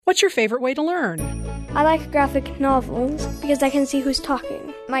What's your favorite way to learn? I like graphic novels because I can see who's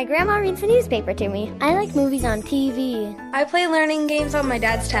talking. My grandma reads the newspaper to me. I like movies on TV. I play learning games on my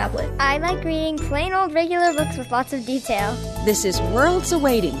dad's tablet. I like reading plain old regular books with lots of detail. This is Worlds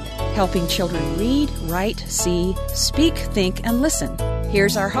Awaiting, helping children read, write, see, speak, think, and listen.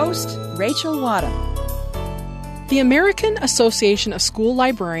 Here's our host, Rachel Wadham. The American Association of School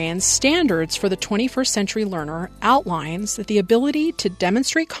Librarians Standards for the 21st Century Learner outlines that the ability to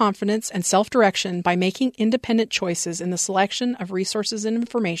demonstrate confidence and self-direction by making independent choices in the selection of resources and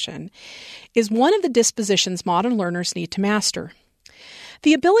information is one of the dispositions modern learners need to master.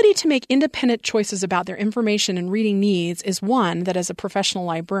 The ability to make independent choices about their information and reading needs is one that, as a professional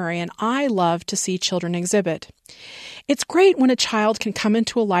librarian, I love to see children exhibit. It's great when a child can come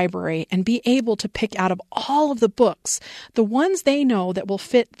into a library and be able to pick out of all of the books the ones they know that will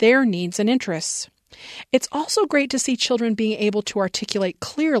fit their needs and interests. It's also great to see children being able to articulate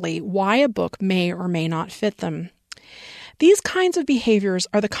clearly why a book may or may not fit them. These kinds of behaviors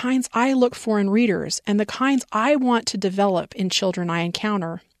are the kinds I look for in readers and the kinds I want to develop in children I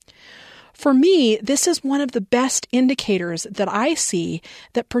encounter. For me, this is one of the best indicators that I see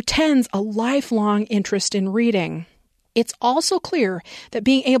that portends a lifelong interest in reading. It's also clear that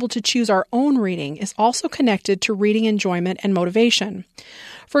being able to choose our own reading is also connected to reading enjoyment and motivation.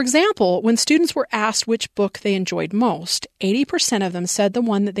 For example, when students were asked which book they enjoyed most, 80% of them said the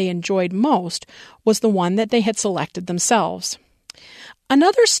one that they enjoyed most was the one that they had selected themselves.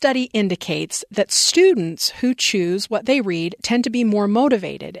 Another study indicates that students who choose what they read tend to be more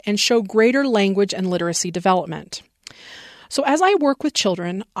motivated and show greater language and literacy development. So as I work with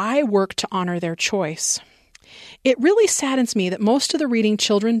children, I work to honor their choice. It really saddens me that most of the reading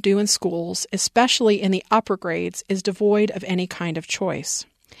children do in schools, especially in the upper grades, is devoid of any kind of choice.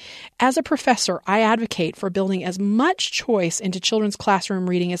 As a professor, I advocate for building as much choice into children's classroom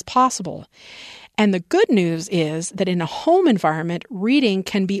reading as possible. And the good news is that in a home environment, reading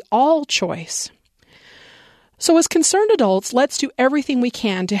can be all choice. So as concerned adults, let's do everything we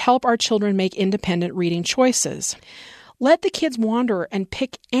can to help our children make independent reading choices. Let the kids wander and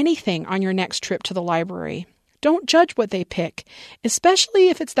pick anything on your next trip to the library. Don't judge what they pick, especially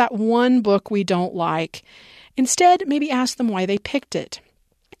if it's that one book we don't like. Instead, maybe ask them why they picked it.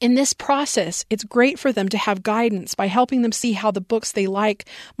 In this process, it's great for them to have guidance by helping them see how the books they like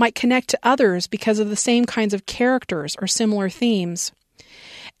might connect to others because of the same kinds of characters or similar themes.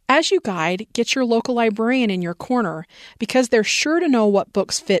 As you guide, get your local librarian in your corner because they're sure to know what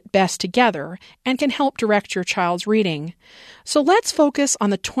books fit best together and can help direct your child's reading. So let's focus on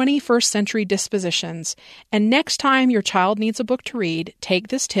the 21st century dispositions. And next time your child needs a book to read, take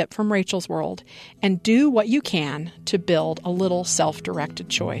this tip from Rachel's World and do what you can to build a little self-directed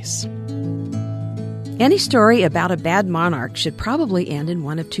choice. Any story about a bad monarch should probably end in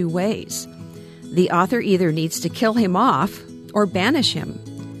one of two ways. The author either needs to kill him off or banish him.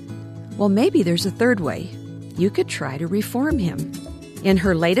 Well, maybe there's a third way. You could try to reform him. In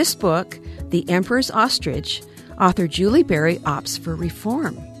her latest book, The Emperor's Ostrich, author Julie Berry opts for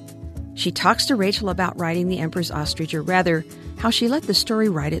reform. She talks to Rachel about writing The Emperor's Ostrich, or rather, how she let the story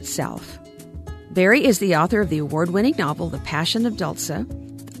write itself. Berry is the author of the award-winning novel The Passion of Dulce,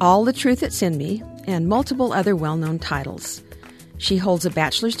 All the Truth That's in Me, and multiple other well-known titles. She holds a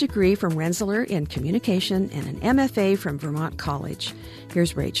bachelor's degree from Rensselaer in communication and an MFA from Vermont College.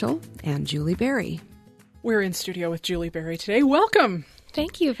 Here's Rachel and Julie Berry. We're in studio with Julie Berry today. Welcome.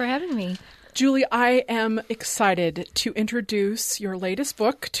 Thank you for having me. Julie, I am excited to introduce your latest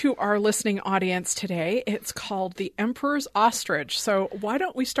book to our listening audience today. It's called The Emperor's Ostrich. So why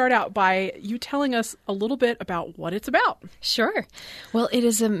don't we start out by you telling us a little bit about what it's about? Sure. Well, it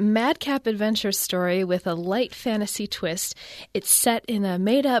is a madcap adventure story with a light fantasy twist. It's set in a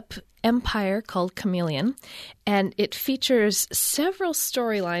made-up empire called Chameleon, and it features several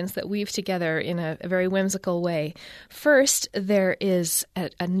storylines that weave together in a very whimsical way. First, there is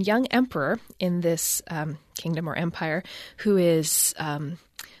a young emperor in this kingdom or empire who is,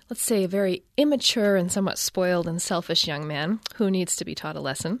 let's say, a very immature and somewhat spoiled and selfish young man who needs to be taught a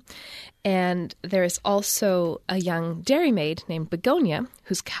lesson. And there is also a young dairymaid named Begonia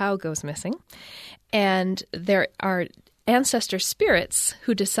whose cow goes missing. And there are ancestor spirits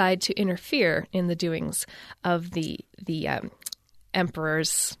who decide to interfere in the doings of the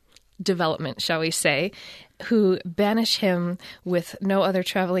emperor's development, shall we say, who banish him with no other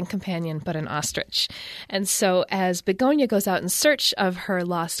traveling companion but an ostrich. And so as Begonia goes out in search of her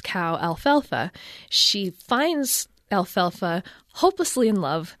lost cow, Alfalfa, she finds Alfalfa hopelessly in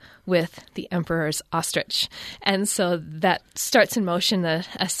love with the emperor's ostrich. And so that starts in motion a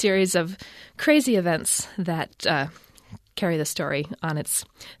series of crazy events that carry the story on its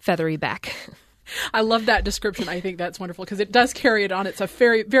feathery back. I love that description. I think that's wonderful because it does carry it on its a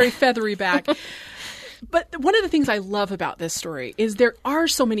very, very feathery back. But one of the things I love about this story is there are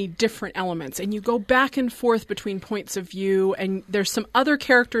so many different elements, and you go back and forth between points of view, and there's some other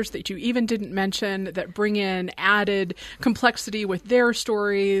characters that you even didn't mention that bring in added complexity with their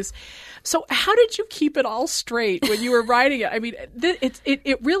stories. So how did you keep it all straight when you were writing it? I mean,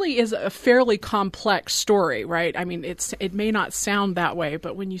 it really is a fairly complex story, right? I mean, it may not sound that way,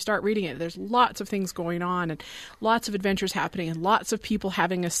 but when you start reading it, there's lots of things going on and lots of adventures happening and lots of people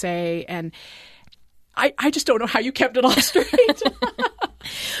having a say, and I just don't know how you kept it all straight.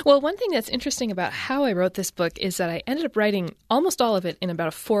 Well, one thing that's interesting about how I wrote this book is that I ended up writing almost all of it in about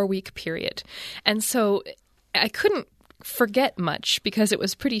a 4-week period. And so I couldn't forget much because it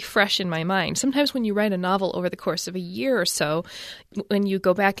was pretty fresh in my mind. Sometimes when you write a novel over the course of a year or so, when you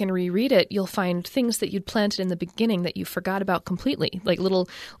go back and reread it, you'll find things that you'd planted in the beginning that you forgot about completely, like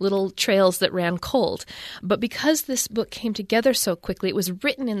little trails that ran cold. But because this book came together so quickly, it was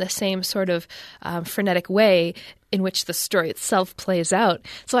written in the same sort of frenetic way in which the story itself plays out.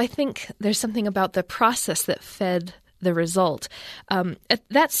 So I think there's something about the process that fed the result.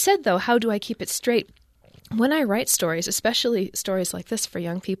 That said, though, how do I keep it straight? When I write stories, especially stories like this for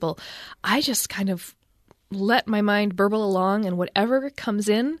young people, I just kind of let my mind burble along, and whatever comes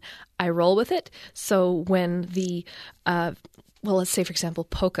in, I roll with it. So when let's say, for example,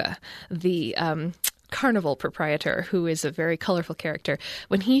 Polka, the carnival proprietor, who is a very colorful character,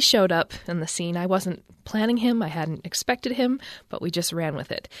 when he showed up in the scene, I wasn't planning him, I hadn't expected him, but we just ran with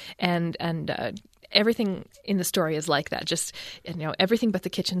it. And everything in the story is like that. Just, everything but the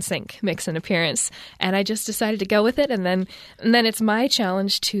kitchen sink makes an appearance. And I just decided to go with it. And then it's my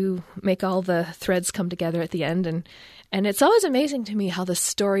challenge to make all the threads come together at the end. And it's always amazing to me how the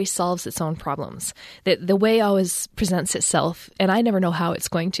story solves its own problems. The way always presents itself, and I never know how it's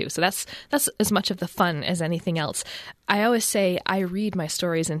going to. So that's as much of the fun as anything else. I always say I read my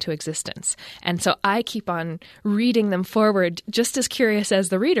stories into existence. And so I keep on reading them forward, just as curious as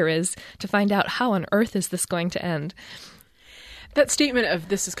the reader is, to find out how on earth is this going to end. That statement of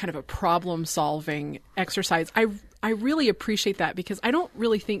this is kind of a problem-solving exercise, I really appreciate that, because I don't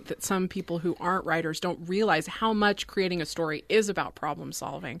really think that some people who aren't writers don't realize how much creating a story is about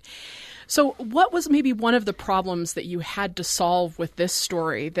problem-solving. So what was maybe one of the problems that you had to solve with this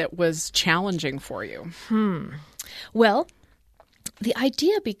story that was challenging for you? Well, the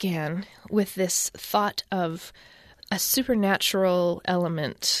idea began with this thought of a supernatural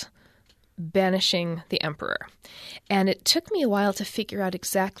element banishing the emperor. And it took me a while to figure out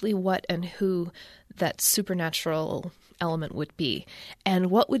exactly what and who that supernatural element would be,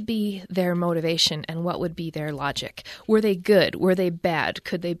 and what would be their motivation and what would be their logic. Were they good? Were they bad?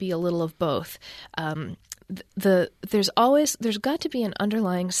 Could they be a little of both? There's got to be an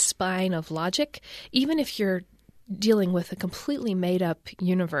underlying spine of logic, even if you're dealing with a completely made-up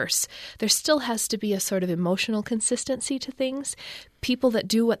universe. There still has to be a sort of emotional consistency to things. People that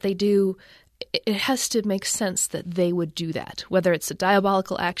do what they do, it has to make sense that they would do that, whether it's a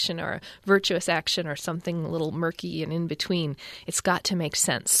diabolical action or a virtuous action or something a little murky and in between. It's got to make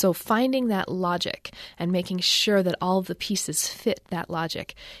sense. So finding that logic and making sure that all of the pieces fit that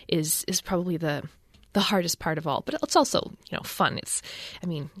logic is probably the hardest part of all. But it's also, fun. It's,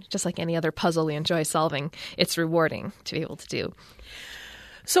 just like any other puzzle we enjoy solving, it's rewarding to be able to do.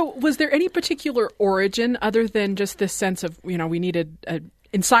 So was there any particular origin other than just this sense of, we needed an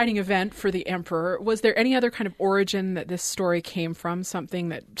inciting event for the emperor? Was there any other kind of origin that this story came from, something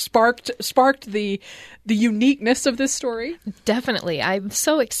that sparked the uniqueness of this story? Definitely. I'm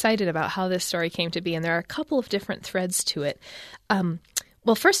so excited about how this story came to be, and there are a couple of different threads to it.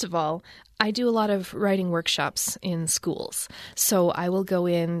 Well, first of all, I do a lot of writing workshops in schools. So I will go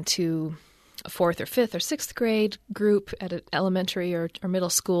into a 4th or 5th or 6th grade group at an elementary or middle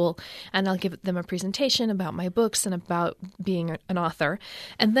school, and I'll give them a presentation about my books and about being an author.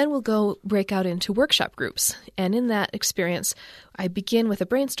 And then we'll go break out into workshop groups. And in that experience, I begin with a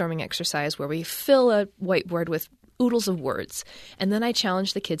brainstorming exercise where we fill a whiteboard with oodles of words. And then I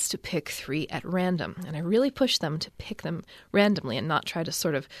challenge the kids to pick 3 at random. And I really push them to pick them randomly and not try to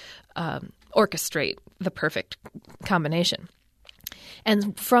sort of orchestrate the perfect combination.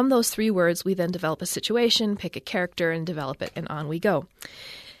 And from those 3 words, we then develop a situation, pick a character, and develop it, and on we go.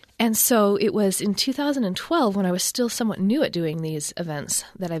 And so it was in 2012, when I was still somewhat new at doing these events,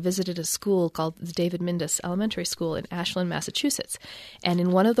 that I visited a school called the David Mindus Elementary School in Ashland, Massachusetts. And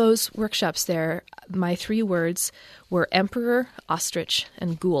in one of those workshops there, my 3 words were emperor, ostrich,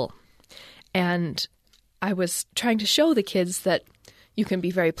 and ghoul. And I was trying to show the kids that you can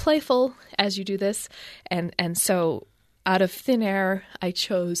be very playful as you do this. And so out of thin air, I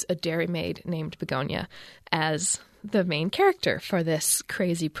chose a dairymaid named Begonia as the main character for this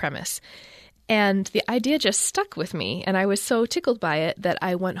crazy premise. And the idea just stuck with me, and I was so tickled by it that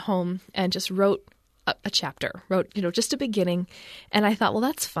I went home and just wrote a chapter, just a beginning. And I thought, well,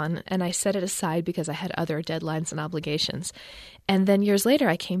 that's fun. And I set it aside because I had other deadlines and obligations. And then years later,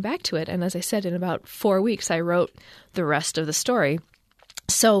 I came back to it. And as I said, in about 4 weeks, I wrote the rest of the story.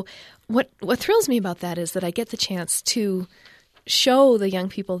 So what thrills me about that is that I get the chance to show the young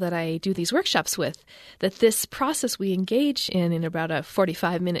people that I do these workshops with that this process we engage in about a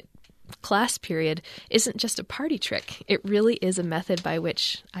 45-minute class period isn't just a party trick. It really is a method by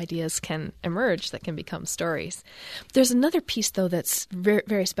which ideas can emerge that can become stories. There's another piece, though, that's very,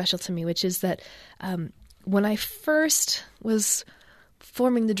 very special to me, which is that when I first was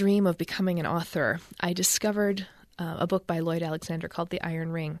forming the dream of becoming an author, I discovered a book by Lloyd Alexander called The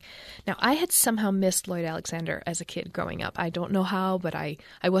Iron Ring. Now, I had somehow missed Lloyd Alexander as a kid growing up. I don't know how, but I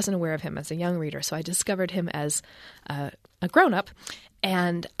wasn't aware of him as a young reader, so I discovered him as a grown-up.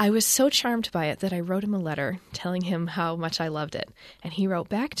 And I was so charmed by it that I wrote him a letter telling him how much I loved it. And he wrote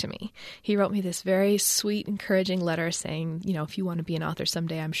back to me. He wrote me this very sweet, encouraging letter saying, if you want to be an author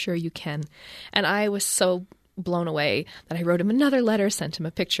someday, I'm sure you can. And I was so blown away that I wrote him another letter, sent him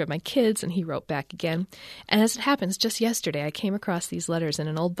a picture of my kids, and he wrote back again. And as it happens, just yesterday, I came across these letters in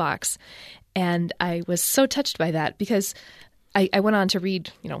an old box. And I was so touched by that because I went on to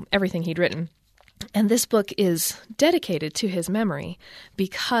read, everything he'd written. And this book is dedicated to his memory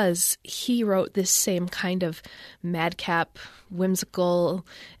because he wrote this same kind of madcap, whimsical,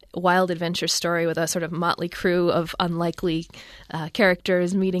 wild adventure story with a sort of motley crew of unlikely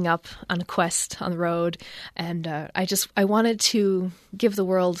characters meeting up on a quest on the road. And I wanted to give the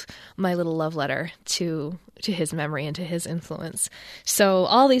world my little love letter to his memory and to his influence. So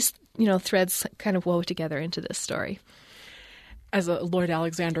all these, threads kind of wove together into this story. As a Lloyd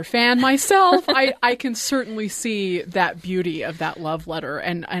Alexander fan myself, I can certainly see that beauty of that love letter.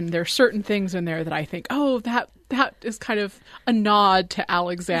 And there are certain things in there that I think, oh, that is kind of a nod to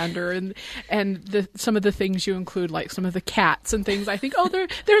Alexander. And some of the things you include, like some of the cats and things, I think, oh,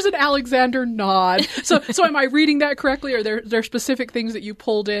 there's an Alexander nod. So am I reading that correctly? Or there specific things that you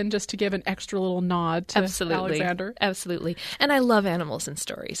pulled in just to give an extra little nod to Alexander? Absolutely. And I love animals in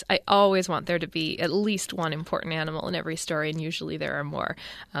stories. I always want there to be at least one important animal in every story, and usually there are more.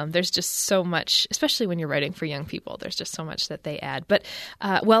 There's just so much, especially when you're writing for young people, there's just so much that they add. But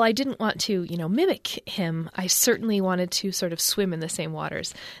while I didn't want to, mimic him, I certainly wanted to sort of swim in the same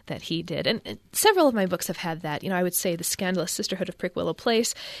waters that he did. And several of my books have had that. I would say The Scandalous Sisterhood of Prickwillow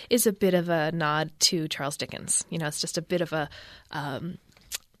Place is a bit of a nod to Charles Dickens. It's just a bit of a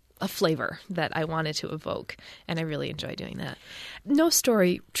flavor that I wanted to evoke, and I really enjoy doing that. No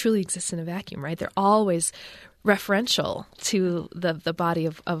story truly exists in a vacuum, right? They're always referential to the body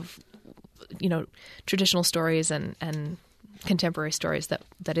of traditional stories and contemporary stories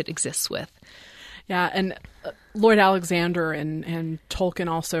that it exists with. Yeah, and Lloyd Alexander and Tolkien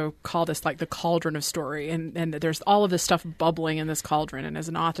also call this like the cauldron of story, and there's all of this stuff bubbling in this cauldron, and as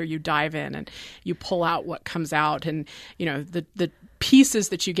an author you dive in and you pull out what comes out, and the pieces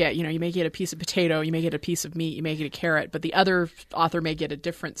that you get, you may get a piece of potato, you may get a piece of meat, you may get a carrot, but the other author may get a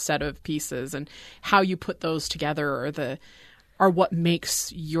different set of pieces, and how you put those together are what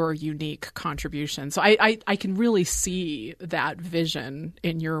makes your unique contribution. So I can really see that vision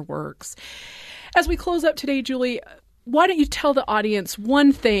in your works. As we close up today, Julie, why don't you tell the audience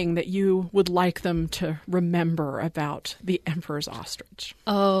one thing that you would like them to remember about The Emperor's Ostrich?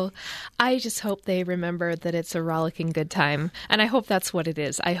 Oh, I just hope they remember that it's a rollicking good time. And I hope that's what it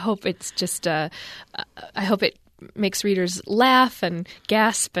is. I hope it's just I hope it makes readers laugh and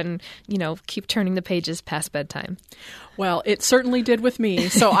gasp and, keep turning the pages past bedtime. Well, it certainly did with me.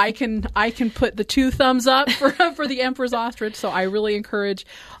 So I can put the 2 thumbs up for The Emperor's Ostrich. So I really encourage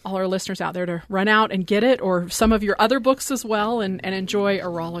all our listeners out there to run out and get it, or some of your other books as well, and enjoy a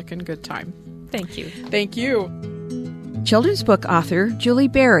rollicking good time. Thank you. Thank you. Children's book author Julie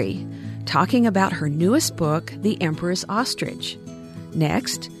Berry talking about her newest book, The Emperor's Ostrich.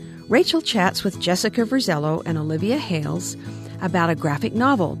 Next, Rachel chats with Jessica Verzello and Olivia Hales about a graphic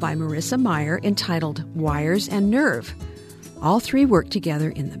novel by Marissa Meyer entitled Wires and Nerve. All 3 work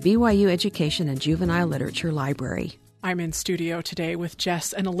together in the BYU Education and Juvenile Literature Library. I'm in studio today with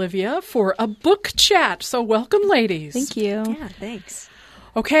Jess and Olivia for a book chat. So welcome, ladies. Thank you. Yeah, thanks.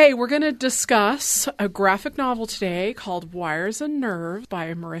 Okay, we're going to discuss a graphic novel today called Wires and Nerve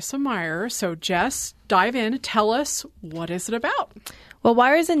by Marissa Meyer. So Jess, dive in. Tell us, what is it about? Well,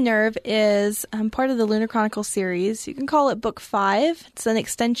 Wires and Nerve is part of the Lunar Chronicles series. You can call it Book 5. It's an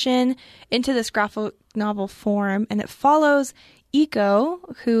extension into this graphic novel form, and it follows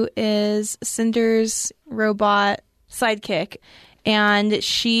Eiko, who is Cinder's robot sidekick, and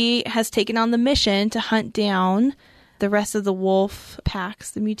she has taken on the mission to hunt down the rest of the wolf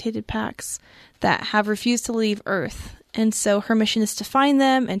packs, the mutated packs that have refused to leave Earth. And so her mission is to find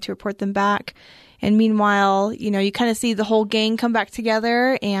them and to report them back. And meanwhile, you kind of see the whole gang come back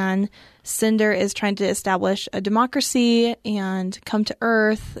together, and Cinder is trying to establish a democracy and come to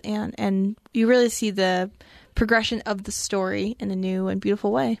Earth. And you really see the progression of the story in a new and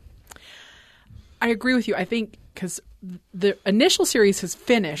beautiful way. I agree with you. I think because the initial series has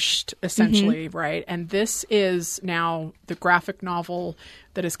finished, essentially, right? And this is now the graphic novel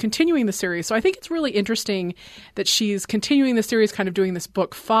that is continuing the series. So I think it's really interesting that she's continuing the series, kind of doing this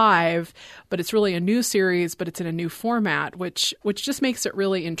book 5, but it's really a new series, but it's in a new format, which just makes it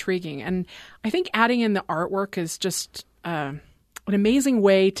really intriguing. And I think adding in the artwork is just an amazing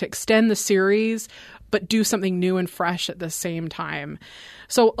way to extend the series, but do something new and fresh at the same time.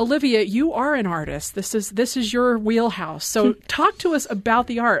 So, Olivia, you are an artist. This is your wheelhouse. So talk to us about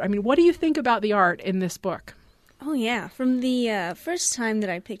the art. I mean, what do you think about the art in this book? Oh, yeah. From the first time that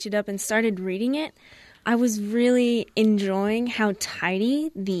I picked it up and started reading it, I was really enjoying how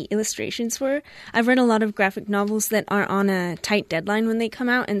tidy the illustrations were. I've read a lot of graphic novels that are on a tight deadline when they come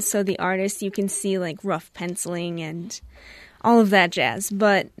out, and so the artists, you can see like rough penciling and all of that jazz.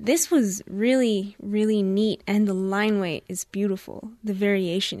 But this was really, really neat, and the line weight is beautiful. The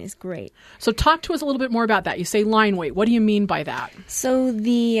variation is great. So talk to us a little bit more about that. You say line weight. What do you mean by that? So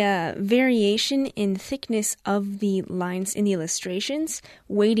the variation in thickness of the lines in the illustrations,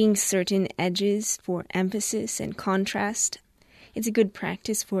 weighting certain edges for emphasis and contrast. It's a good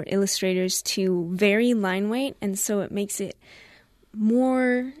practice for illustrators to vary line weight, and so it makes it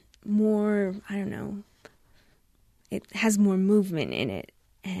more, I don't know, it has more movement in it,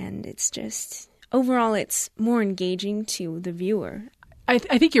 and it's just, overall, it's more engaging to the viewer. I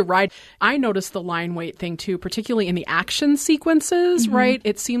think you're right. I noticed the line weight thing, too, particularly in the action sequences, right?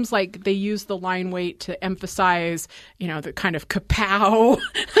 It seems like they use the line weight to emphasize, the kind of kapow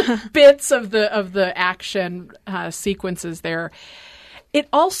bits of the action sequences there. It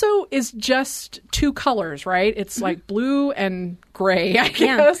also is just 2 colors, right? It's like blue and gray, I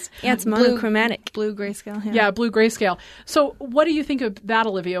guess. Yeah, it's monochromatic. Blue grayscale. Yeah, blue grayscale. So what do you think of that,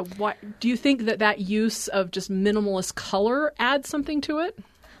 Olivia? Do you think that use of just minimalist color adds something to it?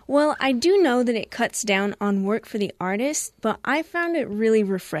 Well, I do know that it cuts down on work for the artist, but I found it really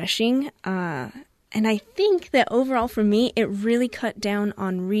refreshing. And I think that overall for me, it really cut down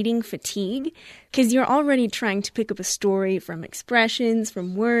on reading fatigue, because you're already trying to pick up a story from expressions,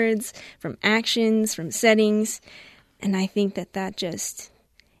 from words, from actions, from settings. And I think that just,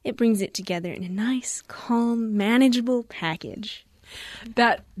 it brings it together in a nice, calm, manageable package.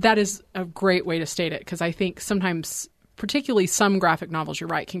 That is a great way to state it, because I think sometimes, particularly some graphic novels, you're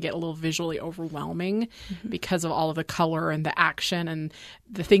right, can get a little visually overwhelming because of all of the color and the action and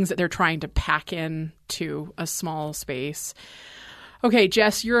the things that they're trying to pack in to a small space. Okay,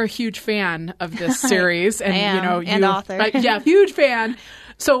 Jess, you're a huge fan of this series, and and author. Yeah, huge fan.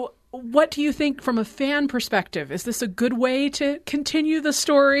 So, what do you think from a fan perspective? Is this a good way to continue the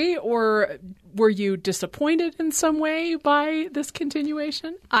story, or were you disappointed in some way by this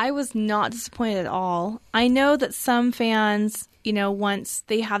continuation? I was not disappointed at all. I know that some fans, once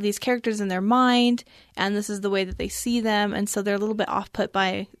they have these characters in their mind and this is the way that they see them, and so they're a little bit off-put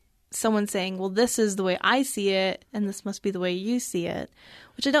by someone saying, well, this is the way I see it and this must be the way you see it,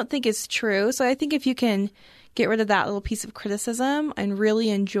 which I don't think is true. So I think if you can get rid of that little piece of criticism and really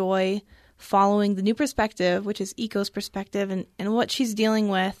enjoy following the new perspective, which is Eiko's perspective, and what she's dealing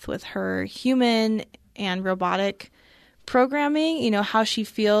with her human and robotic programming, how she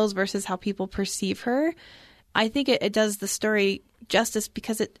feels versus how people perceive her. I think it does the story justice,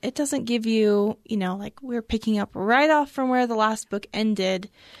 because it doesn't give you, like we're picking up right off from where the last book ended,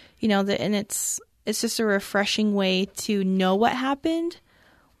 and it's just a refreshing way to know what happened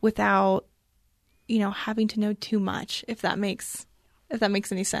without, having to know too much, if that makes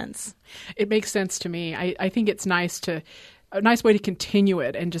any sense. It makes sense to me. I think it's a nice way to continue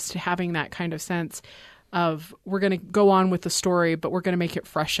it, and just having that kind of sense of we're going to go on with the story, but we're going to make it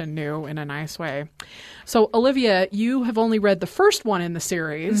fresh and new in a nice way. So, Olivia, you have only read the first one in the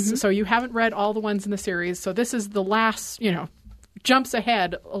series, so you haven't read all the ones in the series. So this is the last, jumps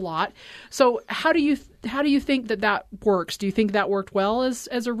ahead a lot. So how do you think that works? Do you think that worked well as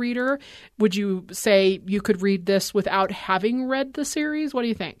a reader? Would you say you could read this without having read the series? What do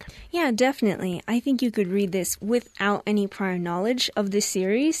you think? Yeah, definitely. I think you could read this without any prior knowledge of the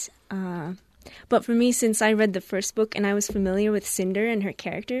series. But for me, since I read the first book and I was familiar with Cinder and her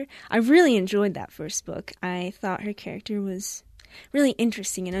character, I really enjoyed that first book. I thought her character was really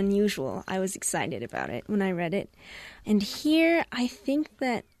interesting and unusual. I was excited about it when I read it. And here, I think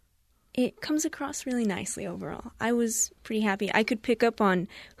that it comes across really nicely overall. I was pretty happy. I could pick up on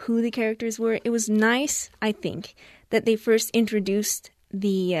who the characters were. It was nice, I think, that they first introduced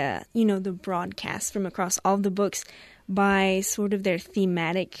the broadcast from across all the books by sort of their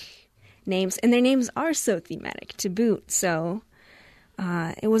thematic names, and their names are so thematic to boot, so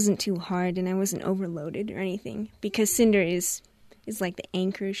it wasn't too hard and I wasn't overloaded or anything, because Cinder is like the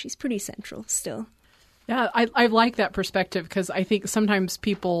anchor. She's pretty central still. Yeah, I like that perspective, because I think sometimes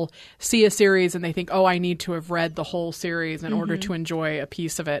people see a series and they think, oh, I need to have read the whole series in order to enjoy a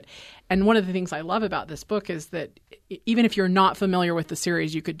piece of it. And one of the things I love about this book is that even if you're not familiar with the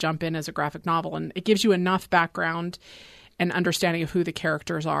series, you could jump in as a graphic novel, and it gives you enough background and understanding of who the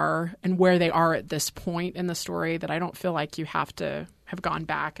characters are and where they are at this point in the story that I don't feel like you have to have gone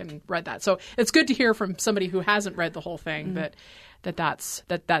back and read that. So it's good to hear from somebody who hasn't read the whole thing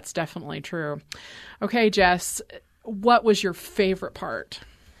that's definitely true. Okay, Jess, what was your favorite part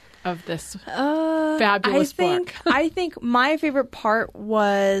of this fabulous book? I think my favorite part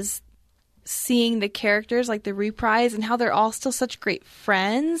was seeing the characters, like the Reprise, and how they're all still such great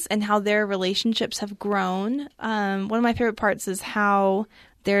friends and how their relationships have grown. One of my favorite parts is how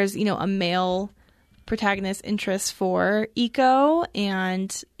there's, a male protagonist interest for Iko,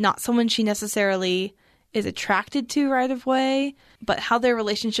 and not someone she necessarily is attracted to right away, but how their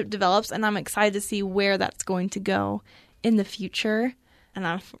relationship develops, and I'm excited to see where that's going to go in the future. And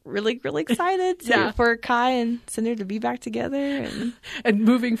I'm really, really excited for Kai and Cinder to be back together. And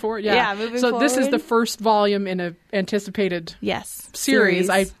moving forward, moving forward. So this is the first volume in an anticipated series.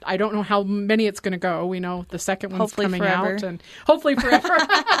 I don't know how many it's going to go. We know the second one's coming out. And hopefully forever.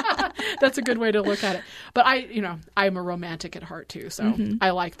 That's a good way to look at it. But I'm a romantic at heart too, so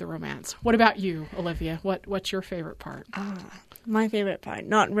I like the romance. What about you, Olivia? What's your favorite part? My favorite part,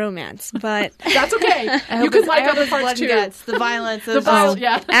 not romance, but that's okay. You can like other parts too. Guts, the violence,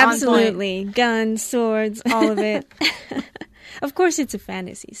 absolutely, guns, swords, all of it. Of course, it's a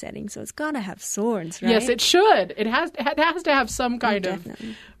fantasy setting, so it's got to have swords, right? Yes, it should. It has to have some kind of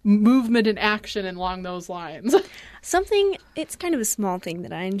movement and action along those lines. It's kind of a small thing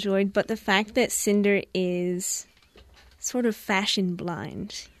that I enjoyed, but the fact that Cinder is sort of fashion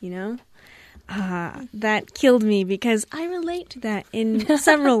blind, that killed me, because I relate to that in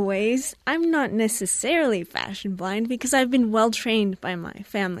several ways. I'm not necessarily fashion blind because I've been well trained by my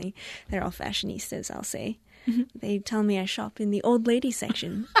family. They're all fashionistas, I'll say. They tell me I shop in the old lady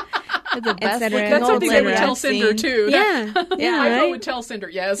section. The best that's something they would tell Cinder too. Yeah, I would tell Cinder,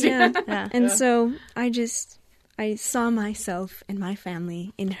 yes. And so I saw myself and my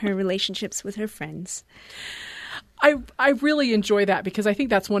family in her relationships with her friends. I really enjoy that, because I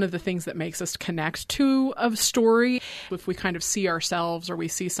think that's one of the things that makes us connect to a story. If we kind of see ourselves or we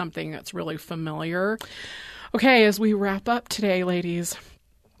see something that's really familiar. Okay, as we wrap up today, ladies,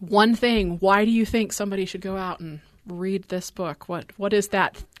 one thing, why do you think somebody should go out and read this book? What is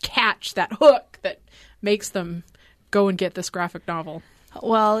that catch, that hook that makes them go and get this graphic novel?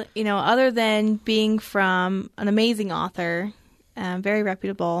 Well, other than being from an amazing author, very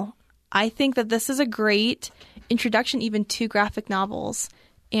reputable, I think that this is a great introduction even to graphic novels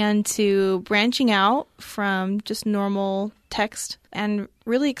and to branching out from just normal text and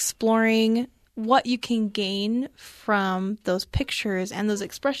really exploring what you can gain from those pictures and those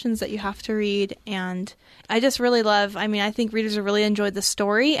expressions that you have to read. And I just really love, I think readers have really enjoyed the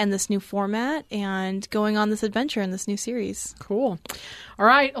story and this new format and going on this adventure in this new series. Cool. All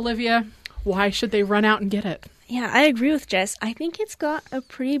right, Olivia, why should they run out and get it? Yeah, I agree with Jess. I think it's got a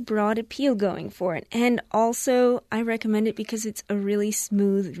pretty broad appeal going for it. And also, I recommend it because it's a really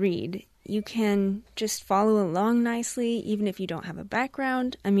smooth read. You can just follow along nicely, even if you don't have a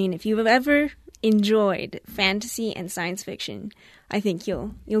background. If you've ever enjoyed fantasy and science fiction, I think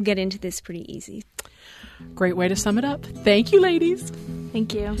you'll get into this pretty easy. Great way to sum it up. Thank you, ladies.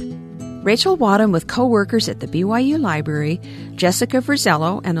 Thank you. Rachel Wadham with co-workers at the BYU Library, Jessica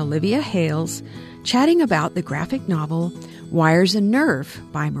Verzello and Olivia Hales, chatting about the graphic novel Wires and Nerve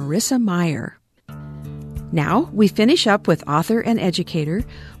by Marissa Meyer. Now we finish up with author and educator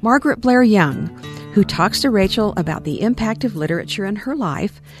Margaret Blair Young, who talks to Rachel about the impact of literature in her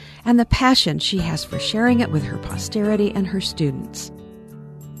life and the passion she has for sharing it with her posterity and her students.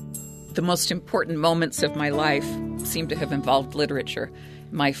 The most important moments of my life seem to have involved literature.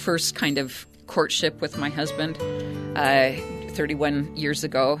 My first kind of courtship with my husband 31 years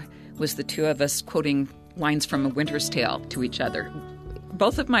ago was the two of us quoting lines from A Winter's Tale to each other.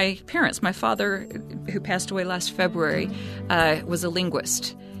 Both of my parents, my father, who passed away last February, was a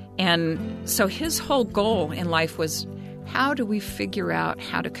linguist. And so his whole goal in life was, how do we figure out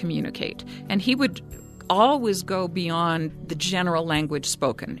how to communicate? And he would always go beyond the general language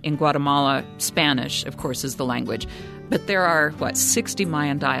spoken. In Guatemala, Spanish, of course, is the language. But there are, 60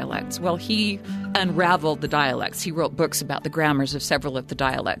 Mayan dialects. Well, he unraveled the dialects. He wrote books about the grammars of several of the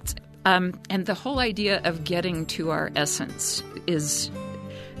dialects. And the whole idea of getting to our essence is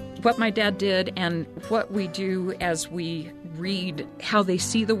what my dad did and what we do as we read how they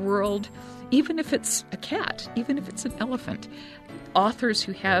see the world, even if it's a cat, even if it's an elephant. Authors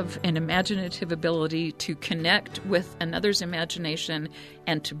who have an imaginative ability to connect with another's imagination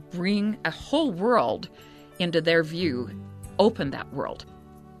and to bring a whole world into their view, open that world.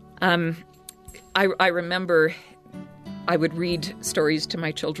 I remember I would read stories to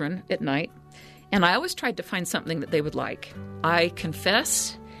my children at night, and I always tried to find something that they would like. I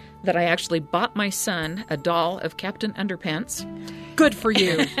confess that I actually bought my son a doll of Captain Underpants. Good for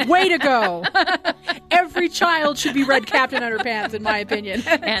you. Way to go. Every child should be read Captain Underpants, in my opinion.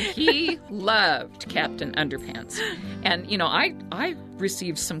 And he loved Captain Underpants. And, I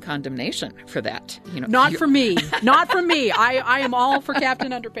received some condemnation for that. Not for me. Not for me. I am all for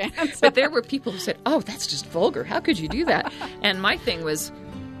Captain Underpants. But there were people who said, oh, that's just vulgar. How could you do that? And my thing was,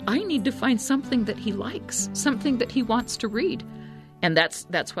 I need to find something that he likes, something that he wants to read. And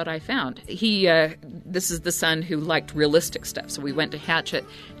that's what I found. This is the son who liked realistic stuff, so we went to Hatchet.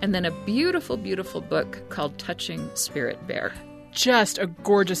 And then a beautiful, beautiful book called Touching Spirit Bear. Just a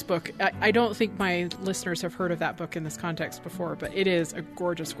gorgeous book. I don't think my listeners have heard of that book in this context before, but it is a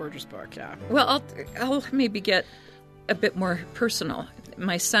gorgeous, gorgeous book, yeah. Well, I'll maybe get a bit more personal.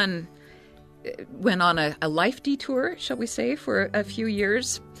 My son went on a life detour, shall we say, for a few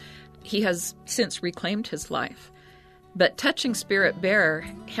years. He has since reclaimed his life. But Touching Spirit Bear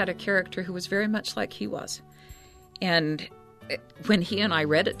had a character who was very much like he was. And when he and I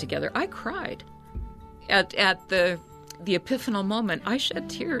read it together, I cried. At the epiphanal moment, I shed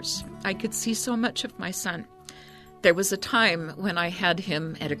tears. I could see so much of my son. There was a time when I had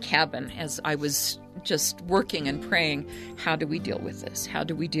him at a cabin as I was just working and praying, how do we deal with this? How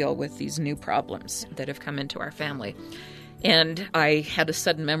do we deal with these new problems that have come into our family? And I had a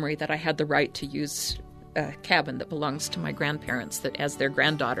sudden memory that I had the right to use a cabin that belongs to my grandparents, that as their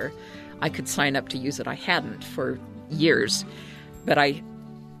granddaughter, I could sign up to use it. I hadn't for years. But I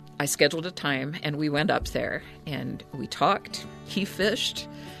scheduled a time, and we went up there, and we talked. He fished.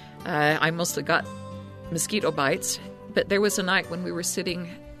 I mostly got mosquito bites. But there was a night when we were sitting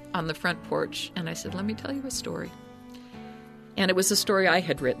on the front porch, and I said, let me tell you a story. And it was a story I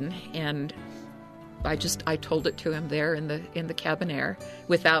had written, and I told it to him there in the cabin air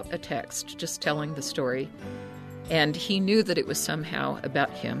without a text, just telling the story. And he knew that it was somehow about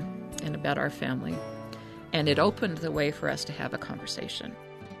him and about our family. And it opened the way for us to have a conversation.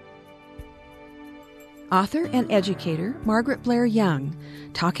 Author and educator Margaret Blair Young,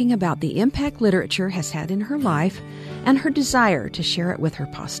 talking about the impact literature has had in her life and her desire to share it with her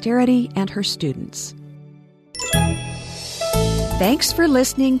posterity and her students. Thanks for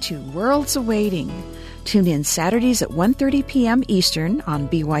listening to Worlds Awaiting. Tune in Saturdays at 1:30 p.m. Eastern on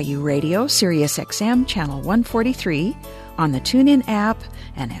BYU Radio, Sirius XM Channel 143, on the TuneIn app,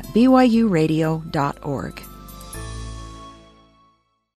 and at byuradio.org.